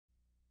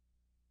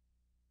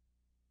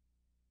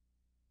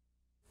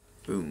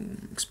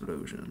Boom,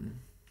 explosion.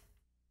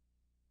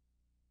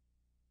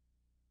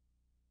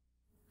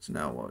 So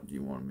now what do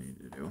you want me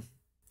to do?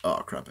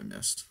 Oh crap, I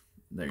missed.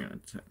 They're gonna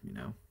attack me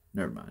now.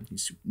 Never mind.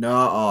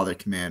 No, oh, the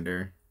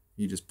commander.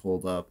 He just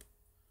pulled up.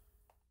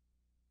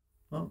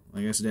 Well,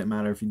 I guess it didn't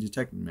matter if he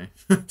detected me.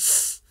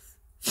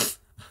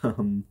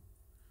 um,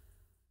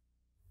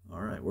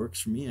 all right,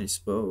 works for me, I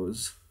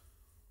suppose.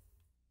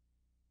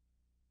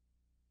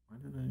 Why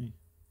did I?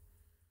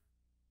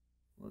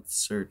 Let's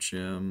search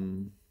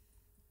him.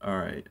 All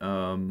right.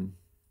 Oh,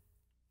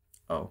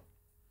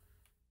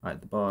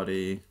 hide the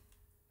body.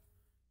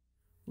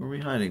 Where are we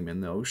hiding him?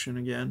 In the ocean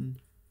again?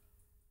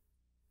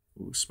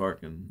 Ooh,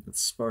 sparking.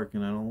 It's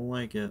sparking. I don't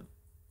like it.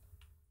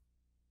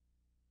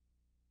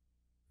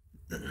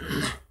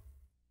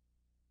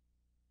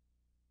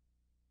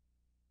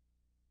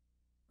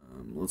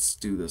 Let's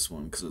do this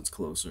one because it's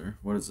closer.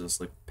 What is this?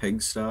 Like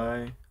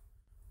pigsty?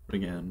 What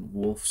again?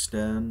 Wolf's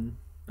den?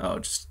 Oh,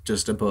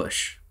 just a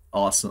bush.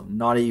 Awesome.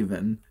 Not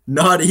even.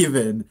 Not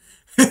even.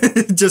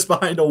 Just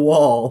behind a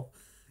wall.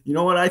 You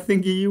know what I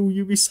think of you,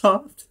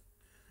 Ubisoft?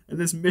 And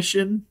this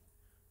mission?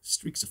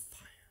 Streaks of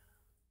fire.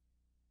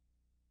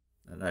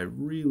 That I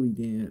really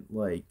didn't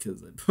like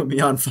because it put me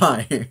on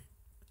fire.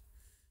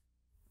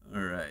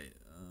 Alright.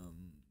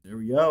 There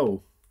we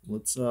go.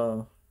 Let's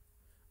oh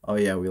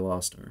yeah, we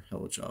lost our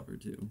helichopper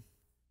too.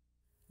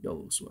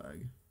 Yellow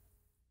swag.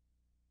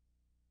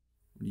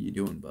 What are you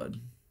doing,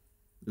 bud?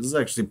 This is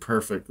actually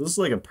perfect. This is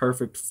like a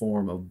perfect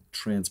form of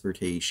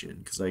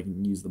transportation because I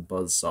can use the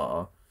buzz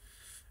saw,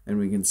 and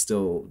we can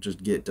still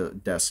just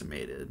get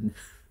decimated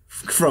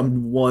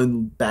from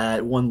one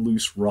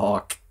loose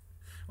rock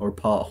or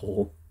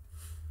pothole.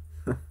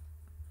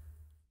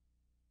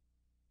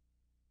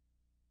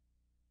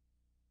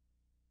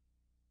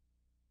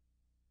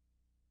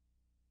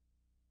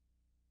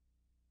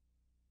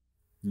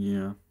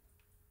 Yeah,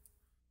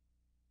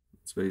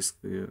 that's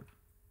basically it.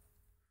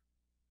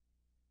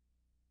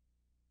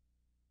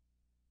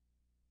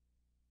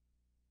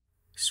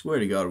 I swear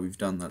to God, we've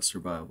done that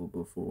survival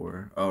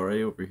before. Oh,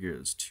 right over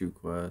here is 2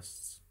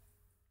 quests.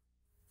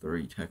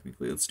 3,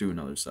 technically. Let's do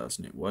another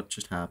assassinate. What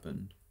just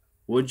happened?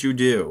 What'd you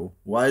do?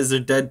 Why is there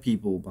dead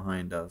people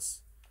behind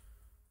us?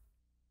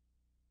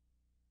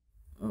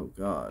 Oh,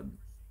 God.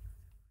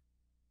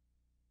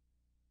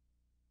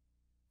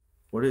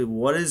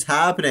 What is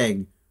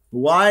happening?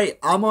 Why?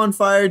 I'm on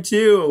fire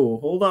too.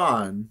 Hold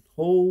on.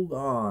 Hold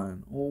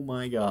on. Oh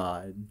my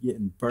God.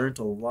 Getting burnt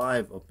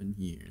alive up in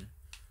here.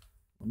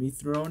 Let me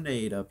throw a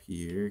nade up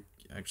here.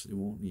 Actually,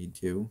 won't need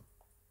to.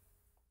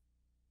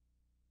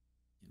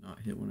 Not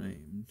hit when I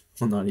aimed.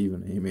 Well, not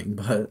even aiming,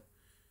 but.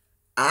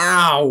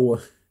 Ow!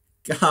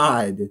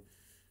 God.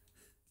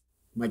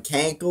 My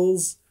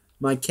cankles.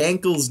 My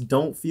cankles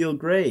don't feel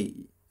great.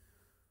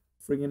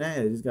 Friggin'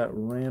 A, I just got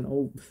ran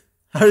over.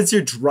 How does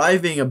your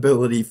driving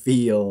ability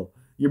feel?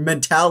 Your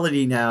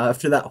mentality now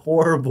after that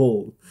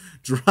horrible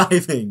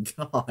driving.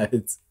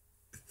 God.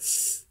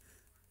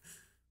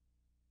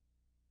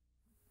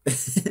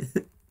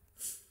 That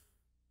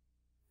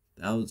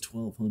was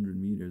 1,200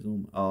 meters.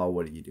 Oh,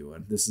 what are you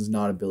doing? This is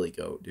not a billy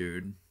goat,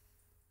 dude.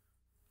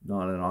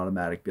 Not an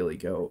automatic billy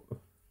goat.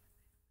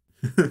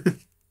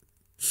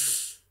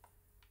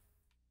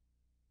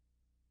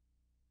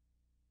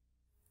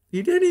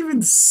 He didn't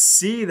even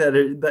see he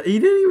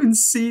didn't even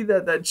see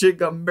that chick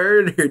got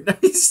murdered. Now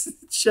he's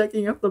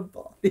checking out the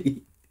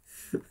body.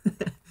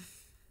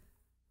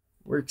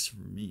 Works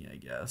for me, I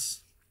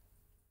guess.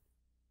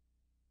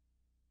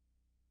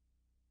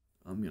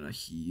 I'm gonna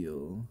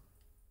heal.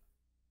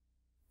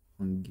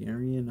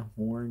 Hungarian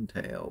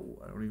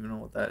horntail. I don't even know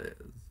what that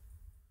is.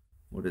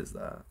 What is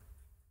that?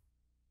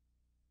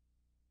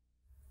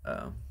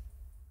 Oh,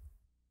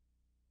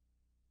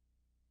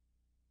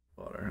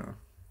 water, huh?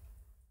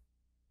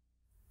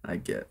 I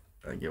get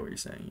what you're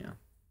saying, yeah.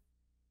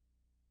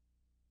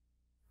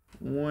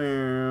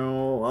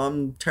 Well,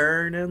 I'm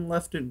turning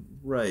left and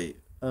right.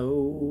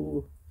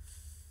 Oh,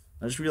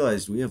 I just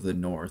realized we have the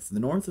north. The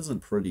north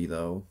isn't pretty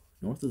though.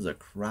 North is a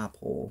crap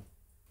hole.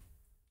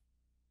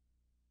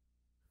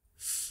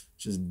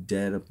 Just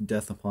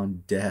death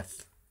upon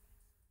death.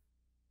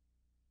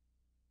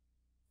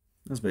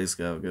 That's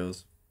basically how it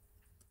goes.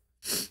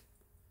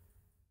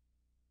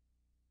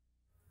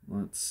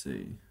 Let's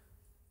see.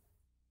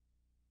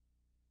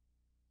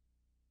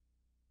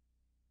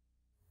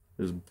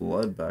 There's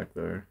blood back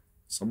there.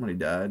 Somebody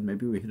died.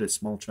 Maybe we hit a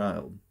small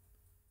child.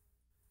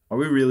 Are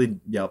we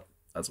really? Yep,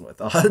 that's what I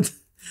thought.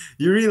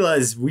 You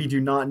realize we do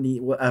not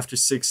need. Well, after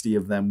 60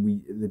 of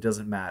them, it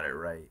doesn't matter,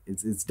 right?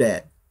 It's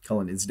dead.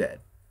 Cullen is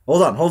dead.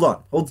 Hold on, hold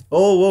on, hold.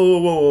 Oh, whoa,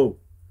 whoa, whoa, whoa,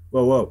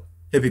 whoa, whoa,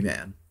 hippie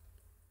man.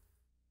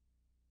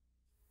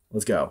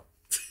 Let's go.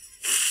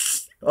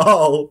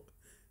 Oh,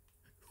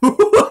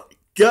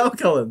 go,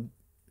 Cullen.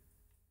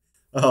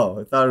 Oh,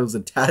 I thought it was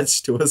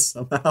attached to us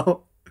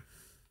somehow.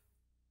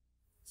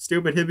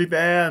 Stupid hippie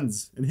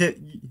vans and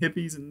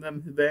hippies and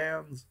them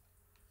vans.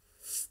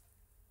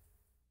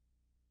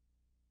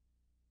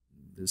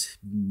 There's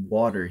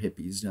water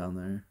hippies down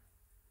there.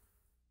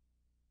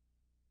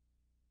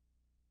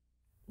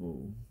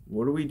 Oh,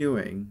 What are we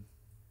doing?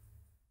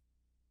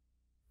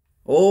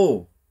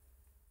 Oh!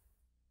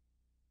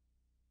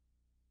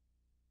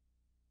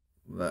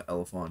 That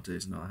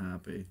Elefante's not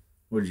happy.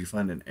 What, did you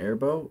find an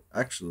airboat?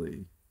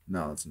 Actually,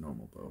 no, it's a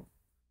normal boat.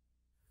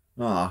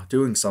 Ah,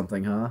 doing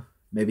something, huh?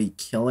 Maybe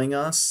killing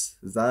us?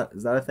 Is that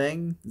a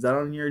thing? Is that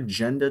on your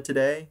agenda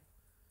today?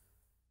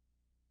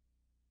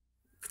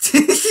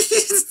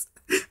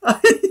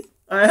 I,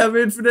 I have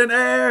infinite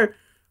air!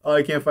 Oh,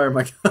 I can't fire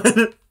my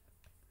gun.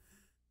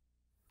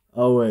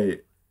 Oh,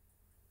 wait.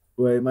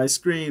 Wait, my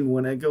screen,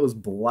 when it goes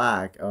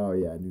black. Oh,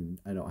 yeah,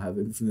 I don't have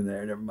infinite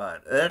air. Never mind.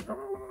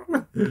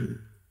 Did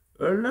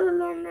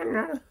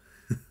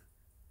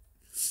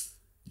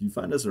you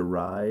find us a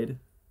ride?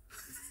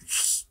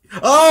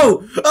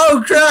 Oh!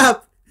 Oh,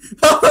 crap!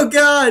 Oh,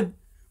 God!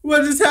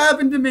 What just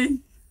happened to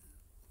me?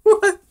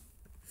 What?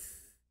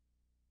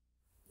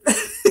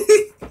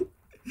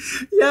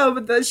 Yeah,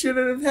 but that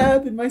shouldn't have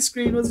happened. My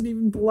screen wasn't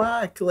even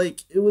black.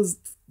 Like, it was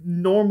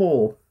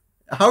normal.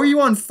 How are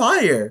you on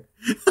fire?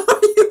 How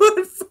are you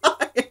on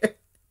fire?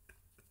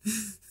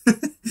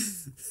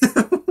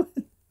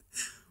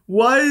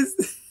 Why is...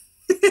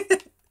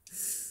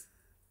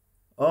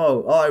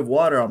 oh, I have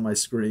water on my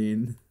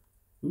screen.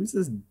 Who's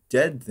this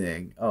dead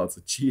thing? Oh, it's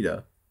a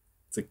cheetah.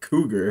 It's a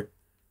cougar.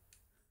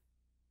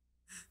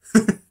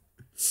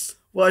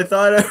 Well, I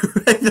thought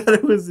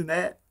it was an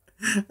ant.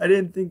 I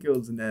didn't think it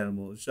was an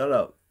animal. Shut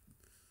up.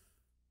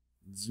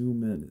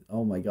 Zoom in.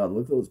 Oh my god,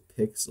 look at those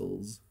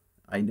pixels.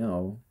 I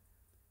know.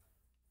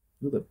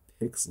 Look at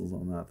the pixels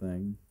on that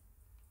thing.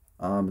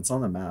 It's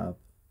on the map.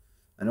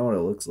 I know what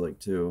it looks like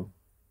too.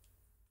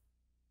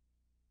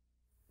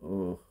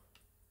 Oh.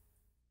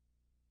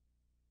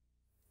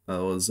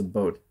 Oh, there's a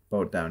boat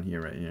down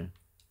here, right here.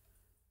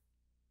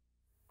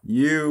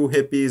 You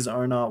hippies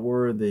are not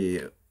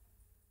worthy.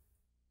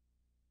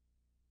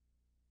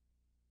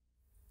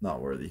 Not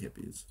worthy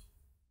hippies.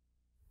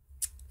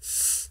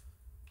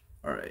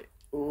 All right.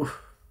 Oh.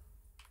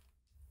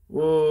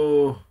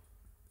 Whoa.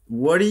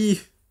 What do you...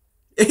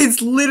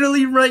 It's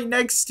literally right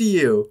next to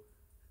you.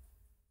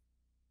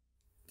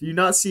 Do you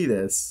not see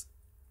this?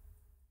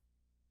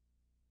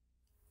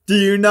 Do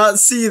you not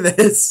see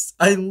this?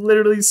 I'm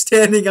literally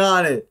standing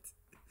on it.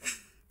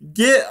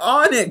 Get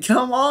on it.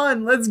 Come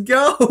on. Let's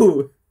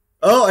go.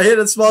 Oh, I hit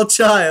a small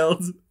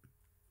child.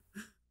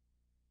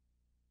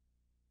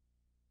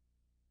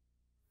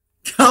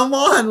 Come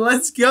on.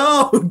 Let's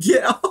go.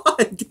 Get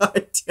on.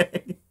 God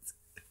dang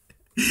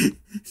it.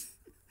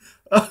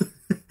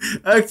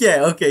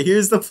 Okay.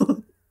 Here's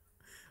the...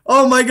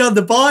 Oh my god,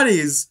 the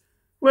bodies.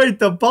 Wait,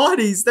 the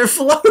bodies. They're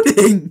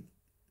floating.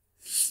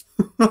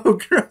 Oh,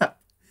 crap.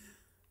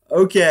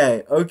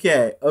 Okay.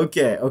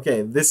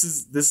 This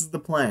is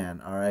the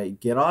plan. All right,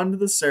 get onto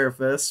the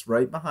surface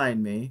right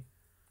behind me,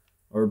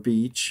 or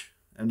beach,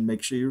 and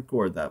make sure you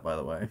record that. By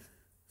the way.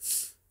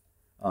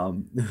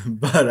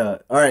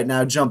 But all right,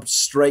 now jump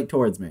straight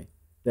towards me.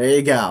 There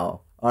you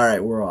go. All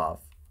right, we're off.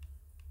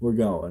 We're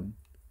going.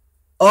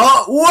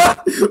 Oh,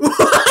 what?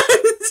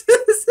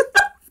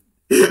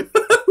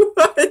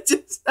 What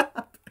just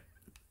happened?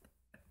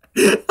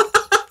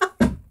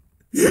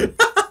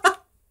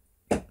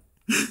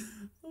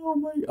 Oh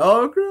my,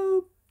 oh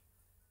crap.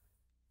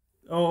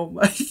 Oh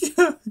my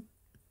god.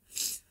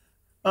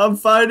 I'm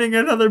finding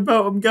another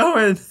boat. I'm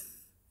going.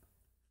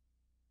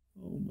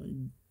 Oh my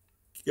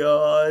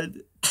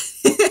god.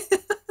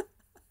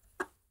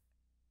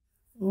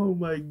 Oh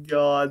my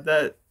god,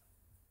 that...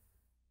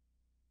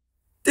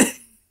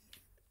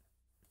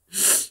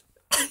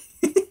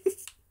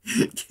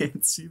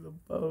 Can't see the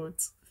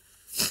boats.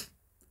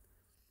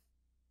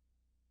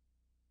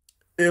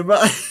 Am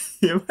I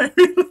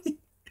really...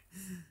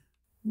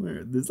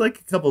 Where? There's like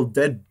a couple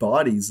dead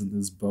bodies in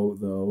this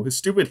boat, though.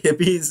 Stupid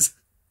hippies.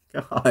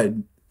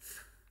 God.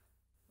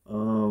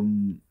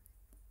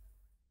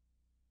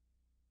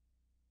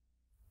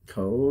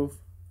 Cove.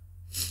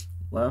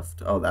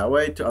 Left. Oh, that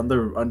way to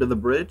under the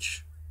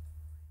bridge.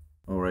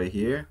 Oh, right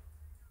here.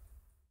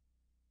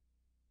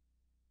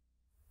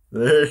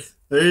 There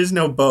is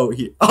no boat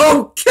here.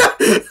 Oh god.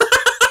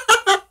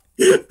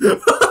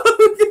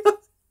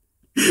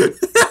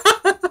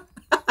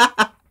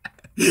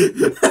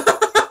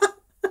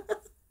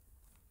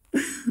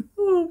 Oh,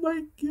 oh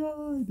my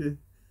god.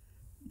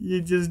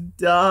 You just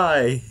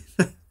die.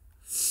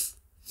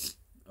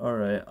 All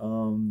right.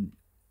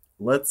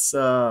 Let's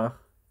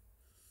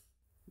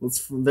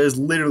there's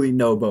literally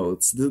no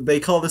boats. They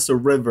call this a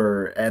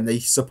river and they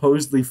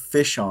supposedly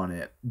fish on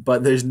it,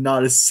 but there's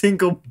not a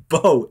single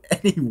boat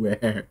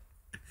anywhere.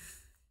 I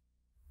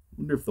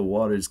wonder if the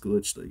water's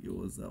glitched like it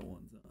was that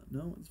one time.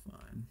 No, it's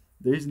fine.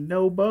 There's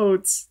no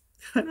boats.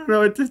 I don't know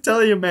what to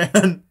tell you,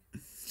 man.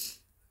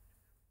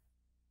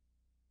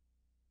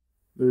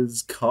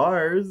 There's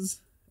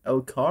cars.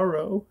 El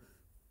Carro.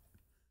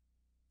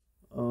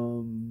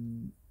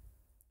 I'm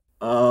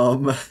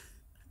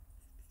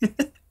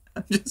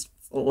just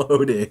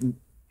floating.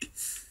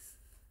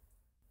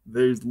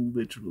 There's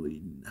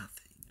literally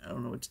nothing. I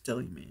don't know what to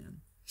tell you,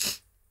 man.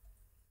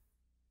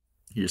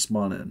 Here,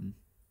 spawn in.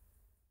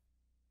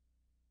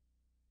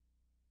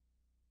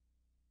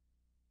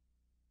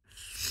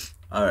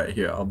 Alright,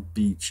 here, I'll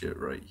beach it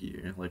right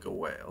here like a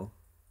whale.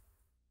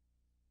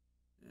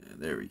 Yeah,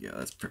 there we go,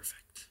 that's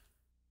perfect.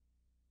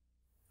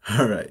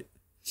 Alright.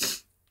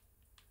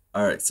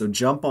 Alright, so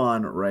jump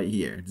on right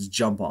here. Just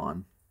jump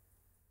on.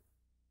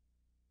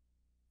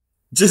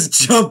 Just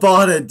jump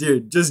on it,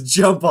 dude. Just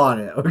jump on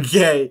it,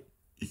 okay?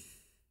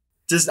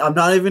 I'm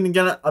not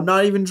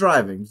even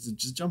driving.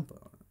 Just jump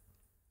on it.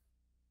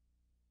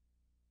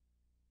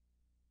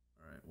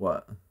 Alright,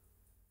 what?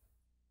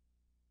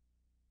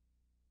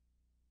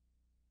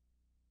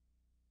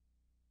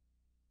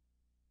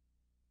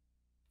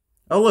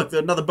 Oh, look,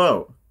 there's another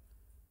boat.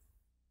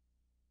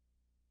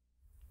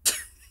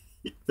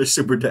 They're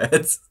super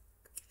dads.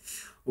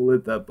 We'll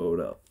lit that boat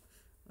up.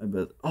 I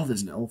bet. Oh,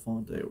 there's an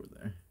Elefante over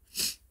there.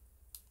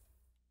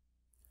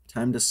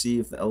 Time to see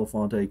if the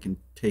Elefante can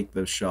take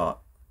the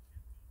shot.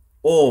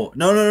 Oh,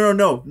 no, no, no,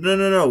 no, no,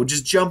 no, no.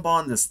 Just jump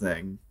on this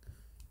thing.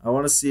 I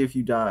want to see if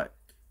you die.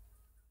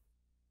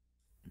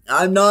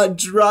 I'm not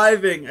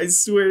driving. I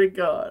swear to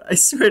God. I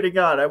swear to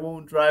God, I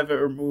won't drive it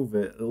or move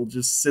it. It'll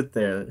just sit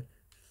there.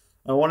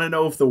 I want to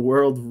know if the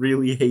world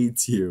really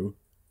hates you.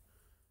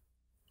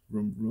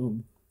 Room,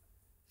 room.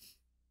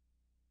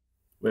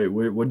 Wait,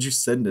 what'd you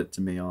send it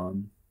to me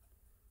on?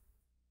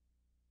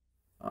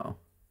 Oh.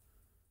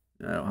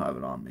 I don't have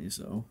it on me,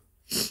 so.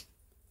 I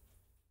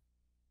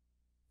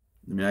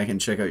mean, I can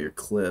check out your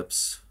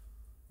clips.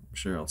 I'm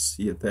sure I'll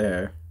see it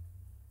there.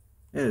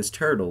 Yeah, it's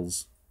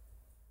turtles.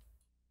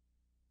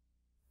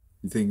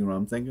 You thinking what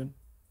I'm thinking?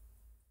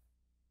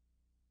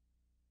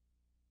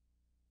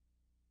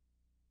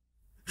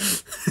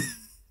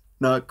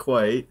 Not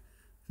quite.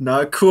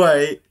 Not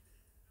quite.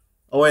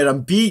 Oh, wait,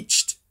 I'm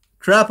beached.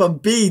 Crap, I'm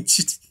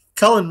beached.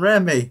 Cullen,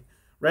 ram me.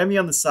 Ram me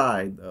on the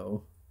side,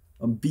 though.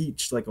 I'm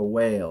beached like a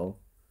whale.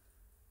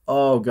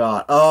 Oh,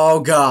 God. Oh,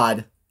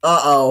 God.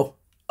 Uh-oh.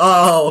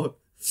 Uh-oh.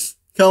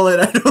 Cullen,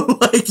 I don't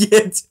like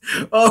it.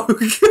 Oh,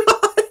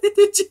 God.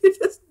 Did you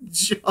just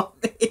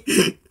jump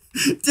me?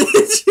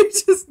 Did you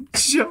just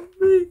jump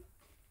me?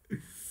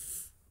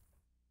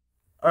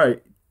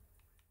 Alright.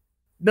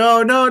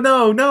 No, no,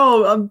 no,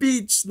 no. I'm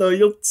beached, though.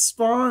 You'll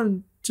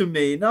spawn to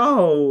me.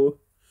 No.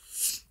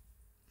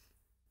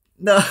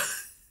 No.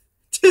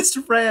 Just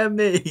ram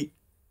me.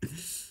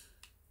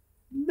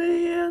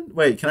 Man.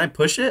 Wait, can I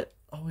push it?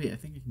 Oh, wait, I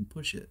think I can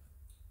push it.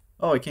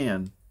 Oh, I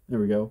can. There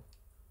we go.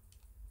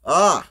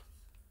 Ah!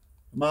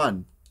 Come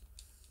on.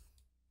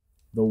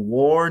 The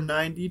War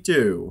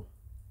 92.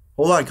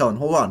 Hold on, Cullen.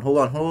 Hold on. Hold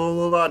on.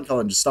 Hold on,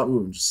 Cullen. Just stop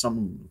moving. Just stop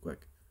moving real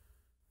quick.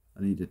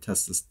 I need to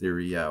test this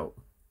theory out.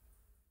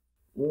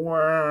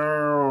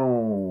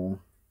 Wow.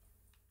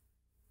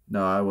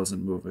 No, I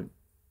wasn't moving.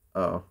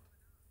 Oh.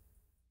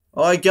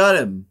 Oh, I got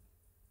him.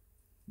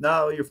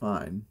 No, you're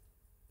fine.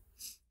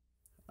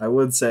 I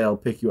would say I'll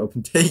pick you up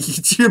and take you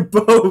to your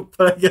boat,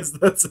 but I guess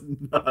that's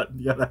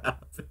not gonna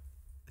happen.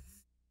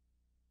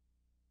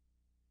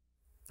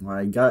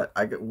 I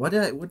got what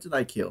did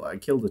I kill? I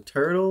killed a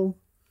turtle.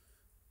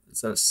 Is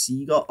that a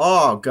seagull?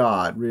 Oh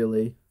God,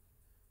 really?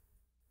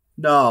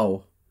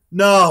 No.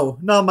 No,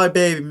 not my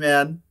baby,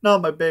 man.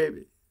 Not my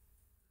baby.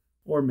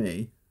 Or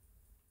me.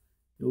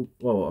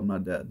 Whoa, I'm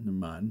not dead. Never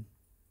mind.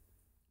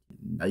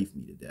 Knife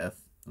me to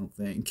death. I don't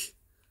think.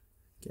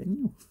 Can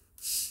you?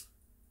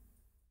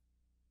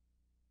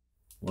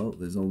 Well,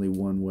 there's only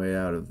one way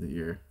out of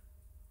here.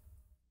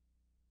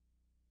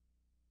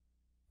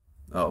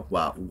 Oh,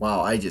 wow.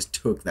 Wow, I just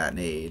took that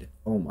nade.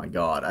 Oh my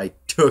God, I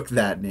took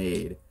that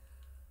nade.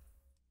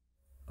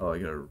 Oh, I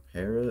gotta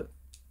repair it?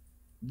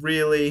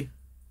 Really?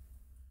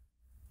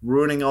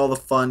 Ruining all the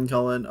fun,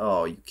 Cullen?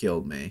 Oh, you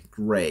killed me.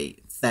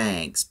 Great.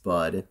 Thanks,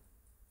 bud.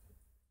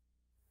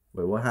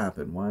 Wait, what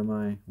happened? Why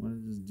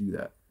did this do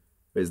that?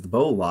 Wait, is the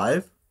bow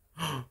alive?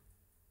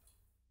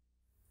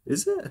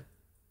 Is it?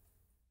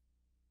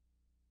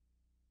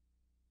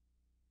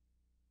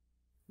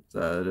 Is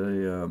that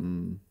a,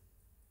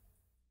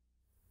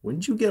 when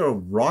did you get a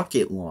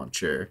rocket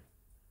launcher?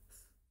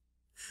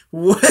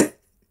 What?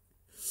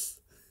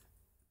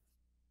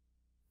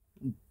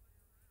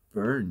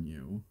 Burn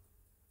you.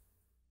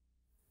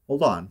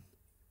 Hold on.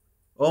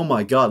 Oh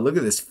my God, look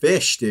at this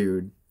fish,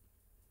 dude.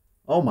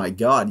 Oh my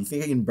God, you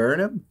think I can burn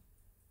him?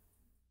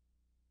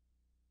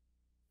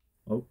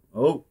 Oh,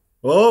 oh,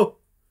 oh!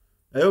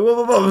 Hey,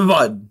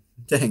 bud.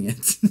 Dang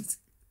it.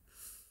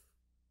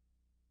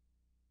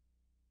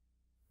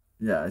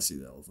 Yeah, I see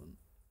the elephant.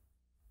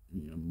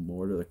 You know,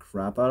 mortar the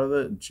crap out of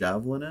it,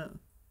 javelin it.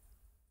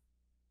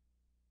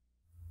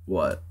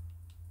 What?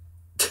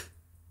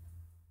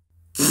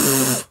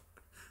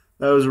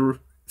 That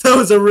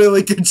was a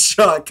really good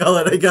shot,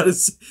 Cullen. I gotta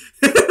see.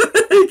 There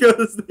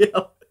goes the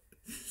elephant.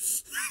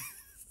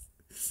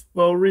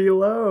 Well,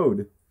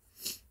 reload.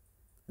 Hey,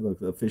 look,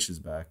 the fish is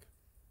back.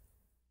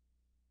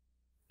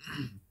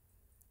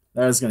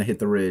 That is gonna hit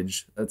the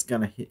ridge. That's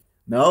gonna hit.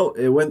 No,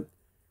 it went.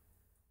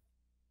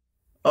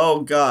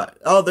 Oh God.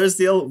 Oh, there's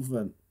the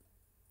elephant.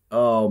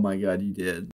 Oh my God, you did.